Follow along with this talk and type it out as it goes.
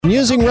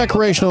using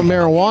recreational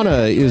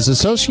marijuana is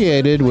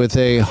associated with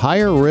a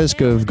higher risk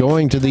of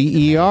going to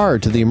the ER,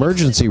 to the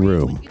emergency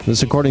room.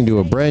 This according to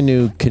a brand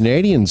new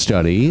Canadian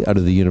study out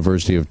of the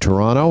University of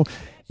Toronto.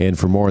 And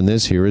for more on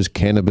this, here is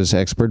cannabis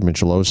expert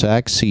Mitchell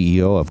Osak,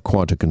 CEO of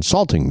Quanta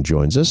Consulting,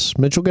 joins us.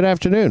 Mitchell, good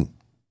afternoon.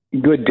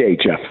 Good day,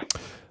 Jeff.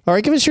 All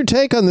right, give us your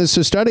take on this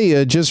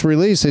study just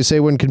released. They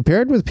say when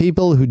compared with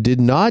people who did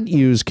not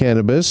use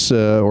cannabis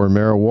or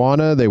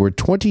marijuana, they were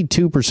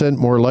 22%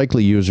 more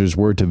likely users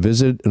were to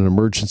visit an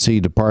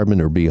emergency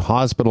department or be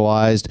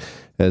hospitalized.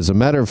 As a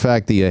matter of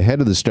fact, the head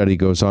of the study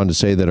goes on to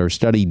say that our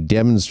study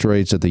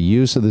demonstrates that the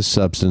use of this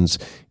substance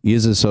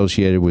is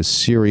associated with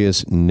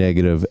serious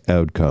negative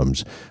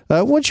outcomes.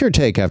 What's your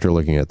take after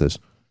looking at this?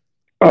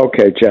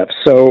 Okay, Jeff.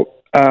 So,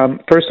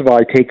 first of all,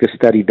 I take the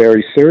study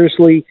very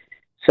seriously.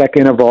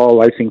 Second of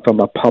all, I think from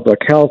a public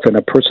health and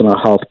a personal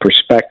health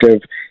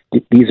perspective,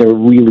 these are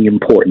really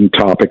important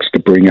topics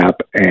to bring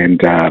up and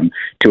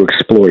to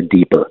explore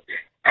deeper.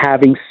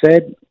 Having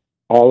said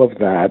all of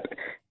that,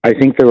 I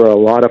think there are a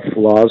lot of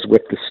flaws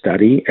with the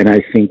study, and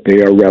I think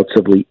they are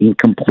relatively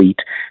incomplete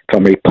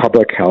from a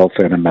public health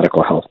and a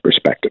medical health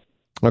perspective.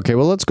 Okay,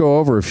 well, let's go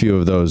over a few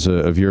of those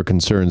of your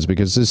concerns,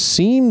 because this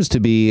seems to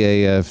be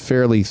a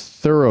fairly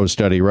thorough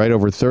study, right?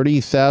 Over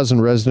 30,000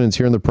 residents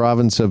here in the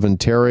province of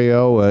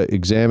Ontario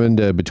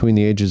examined between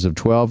the ages of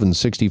 12 and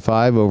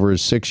 65 over a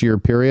 6-year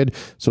period.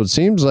 So it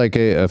seems like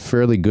a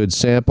fairly good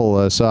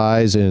sample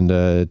size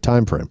and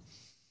time frame.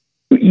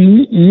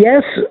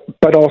 Yes,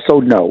 but also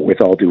no, with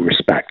all due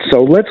respect. So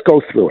let's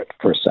go through it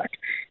for a sec.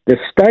 The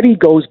study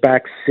goes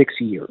back 6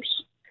 years.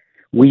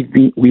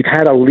 We've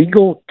had a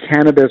legal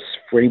cannabis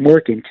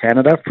framework in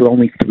Canada for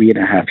only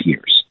 3.5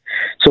 years.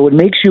 So it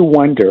makes you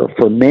wonder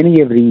for many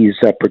of these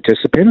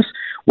participants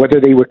whether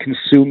they were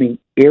consuming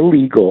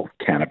illegal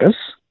cannabis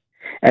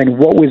and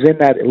what was in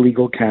that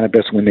illegal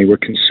cannabis when they were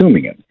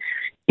consuming it.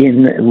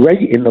 In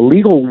the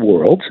legal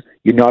world,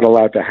 you're not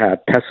allowed to have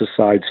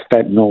pesticides,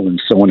 fentanyl,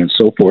 and so on and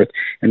so forth.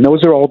 And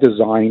those are all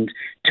designed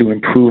to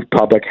improve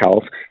public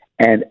health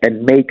and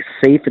make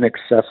safe and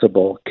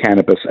accessible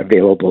cannabis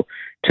available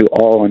to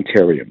all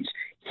Ontarians.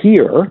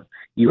 Here,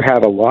 you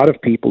have a lot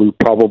of people who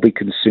probably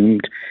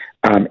consumed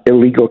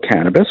illegal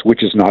cannabis,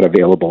 which is not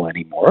available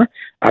anymore,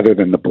 other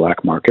than the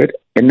black market.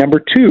 And number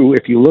two,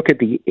 if you look at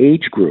the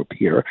age group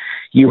here,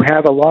 you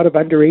have a lot of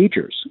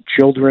underagers,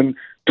 children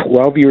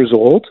 12 years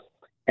old,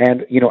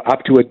 and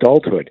up to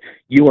adulthood.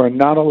 You are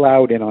not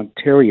allowed in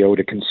Ontario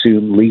to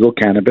consume legal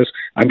cannabis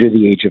under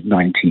the age of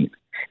 19.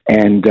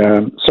 And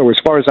so as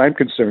far as I'm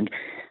concerned,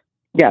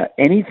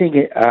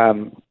 anything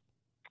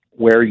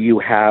where you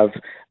have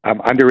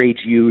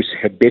underage use,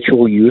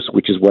 habitual use,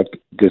 which is what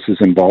this is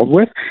involved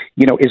with,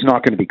 is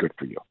not going to be good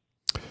for you.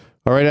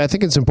 All right. I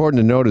think it's important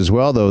to note as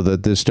well, though,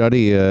 that this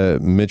study,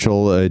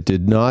 Mitchell,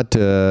 did not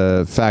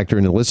factor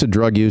in illicit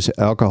drug use,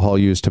 alcohol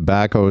use,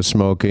 tobacco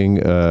smoking.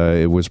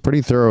 It was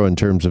pretty thorough in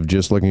terms of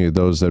just looking at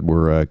those that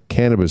were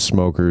cannabis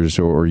smokers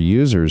or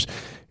users.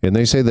 And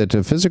they say that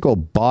physical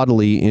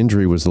bodily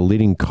injury was the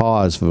leading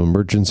cause of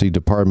emergency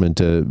department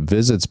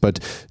visits. But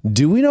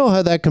do we know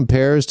how that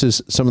compares to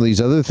some of these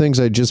other things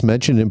I just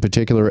mentioned, in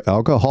particular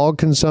alcohol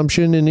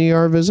consumption in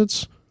ER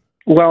visits?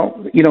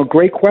 Well,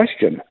 great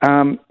question.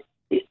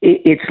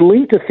 It's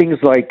linked to things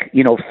like,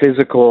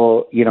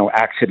 physical,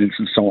 accidents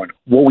and so on.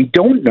 What we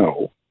don't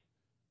know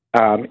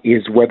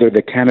is whether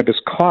the cannabis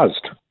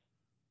caused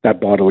that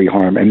bodily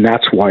harm, and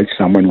that's why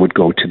someone would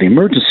go to the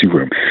emergency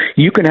room.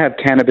 You can have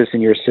cannabis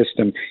in your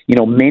system,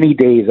 many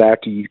days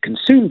after you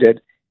consumed it,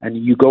 and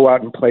you go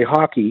out and play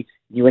hockey,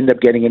 you end up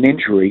getting an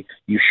injury,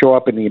 you show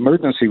up in the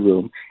emergency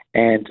room,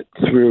 and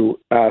through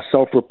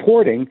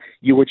self-reporting,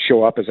 you would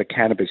show up as a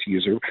cannabis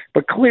user,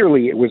 but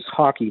clearly it was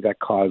hockey that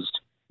caused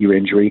your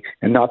injury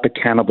and not the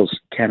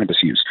cannabis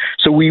use.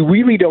 So we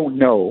really don't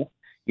know,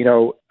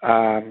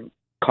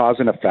 cause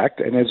and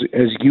effect. And as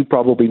you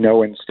probably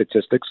know in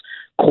statistics,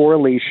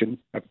 correlation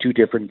of two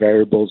different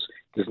variables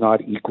does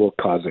not equal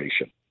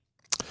causation.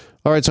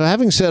 All right. So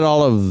having said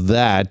all of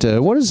that,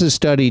 what is this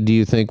study, do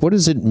you think, what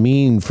does it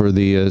mean for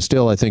the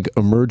still, I think,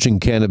 emerging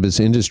cannabis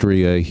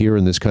industry here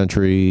in this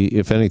country,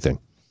 if anything?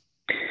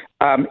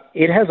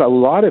 It has a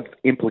lot of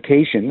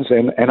implications,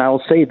 and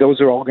I'll say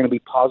those are all going to be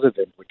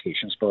positive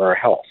implications for our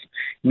health.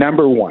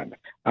 Number one,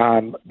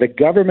 the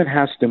government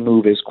has to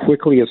move as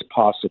quickly as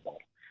possible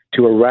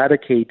to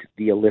eradicate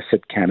the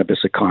illicit cannabis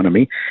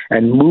economy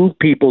and move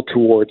people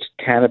towards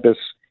cannabis,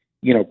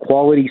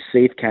 quality,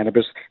 safe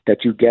cannabis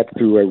that you get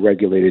through a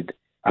regulated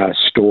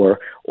store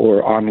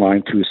or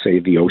online through, say,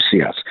 the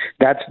OCS.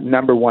 That's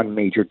number one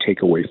major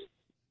takeaway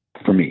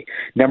for me.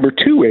 Number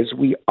two is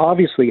we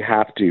obviously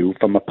have to,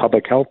 from a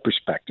public health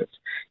perspective,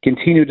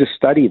 continue to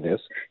study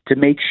this to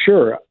make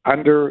sure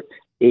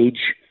underage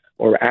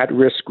or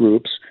at-risk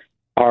groups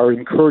are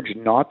encouraged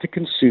not to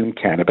consume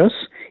cannabis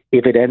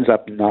if it ends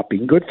up not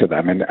being good for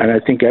them. And I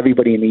think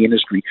everybody in the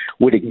industry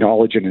would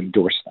acknowledge and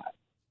endorse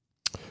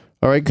that.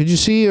 All right. Could you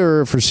see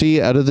or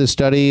foresee out of this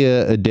study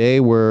a day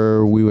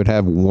where we would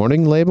have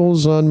warning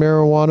labels on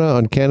marijuana,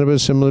 on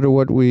cannabis, similar to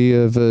what we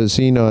have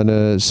seen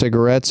on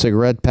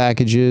cigarette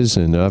packages?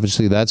 And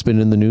obviously that's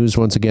been in the news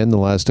once again the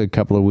last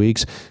couple of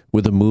weeks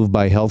with a move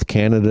by Health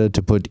Canada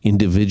to put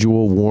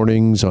individual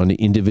warnings on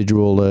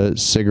individual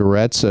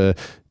cigarettes. Do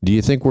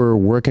you think we're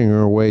working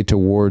our way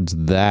towards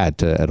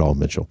that at all,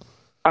 Mitchell?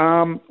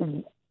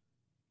 Cannabis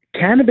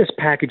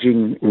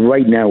packaging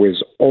right now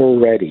is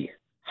already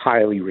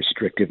highly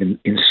restrictive in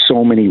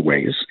so many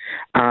ways.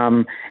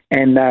 And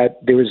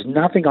there is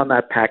nothing on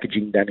that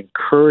packaging that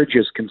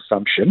encourages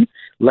consumption,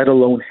 let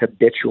alone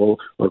habitual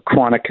or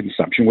chronic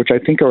consumption, which I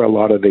think are a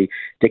lot of the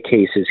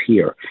cases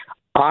here.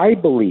 I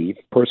believe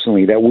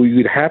personally that we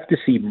would have to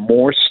see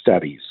more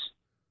studies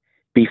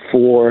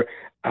before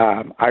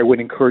I would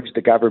encourage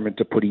the government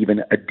to put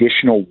even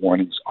additional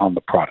warnings on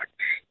the product.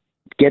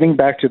 Getting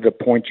back to the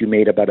point you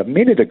made about a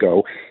minute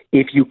ago,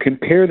 if you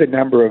compare the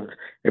number of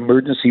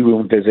emergency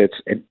room visits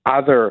and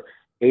other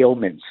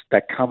ailments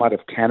that come out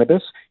of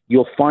cannabis,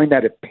 you'll find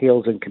that it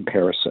pales in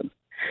comparison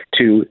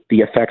to the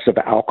effects of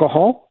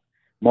alcohol,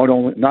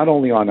 not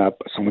only on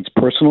someone's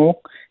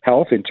personal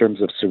health in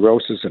terms of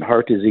cirrhosis and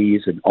heart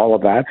disease and all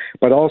of that,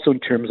 but also in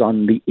terms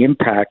on the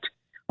impact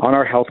on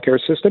our healthcare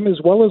system,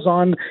 as well as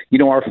on,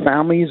 our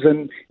families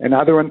and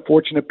other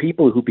unfortunate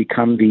people who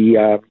become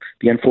the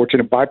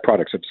unfortunate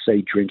byproducts of,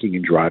 say, drinking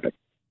and driving.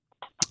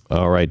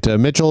 All right.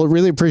 Mitchell,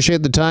 really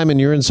appreciate the time and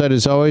your insight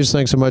as always.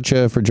 Thanks so much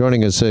for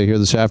joining us here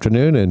this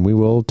afternoon, and we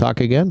will talk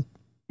again.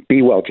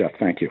 Be well, Jeff.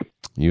 Thank you.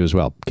 You as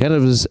well.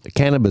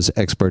 Cannabis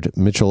expert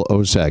Mitchell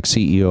Ocak,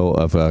 CEO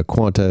of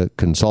Quanta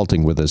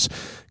Consulting, with us,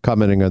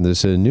 commenting on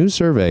this new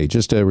survey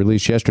just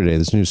released yesterday,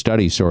 this new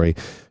study,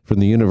 from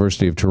the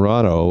University of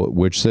Toronto,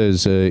 which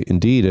says,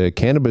 indeed,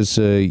 cannabis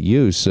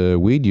use,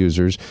 weed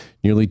users,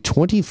 nearly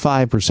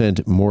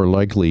 25% more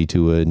likely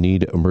to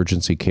need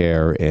emergency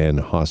care and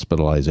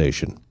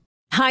hospitalization.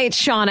 Hi,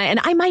 it's Shauna, and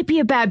I might be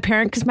a bad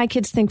parent because my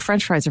kids think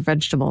French fries are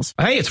vegetables.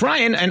 Hey, it's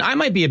Ryan, and I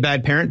might be a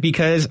bad parent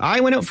because I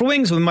went out for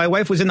wings when my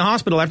wife was in the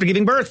hospital after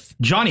giving birth.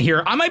 Johnny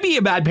here. I might be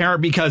a bad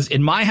parent because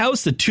in my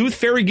house, the tooth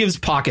fairy gives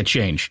pocket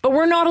change. But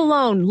we're not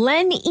alone.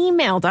 Len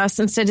emailed us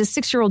and said his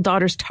 6-year-old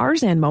daughter's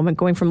Tarzan moment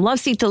going from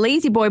love seat to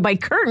lazy boy by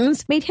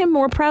curtains made him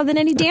more proud than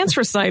any dance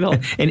recital.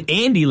 And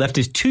Andy left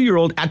his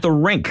 2-year-old at the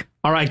rink.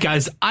 All right,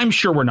 guys, I'm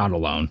sure we're not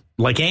alone.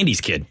 Like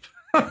Andy's kid.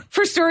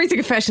 For stories and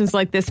confessions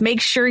like this,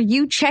 make sure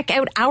you check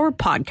out our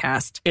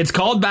podcast. It's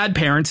called Bad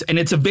Parents, and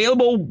it's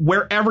available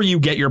wherever you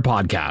get your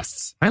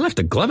podcasts. I left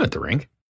a glove at the rink.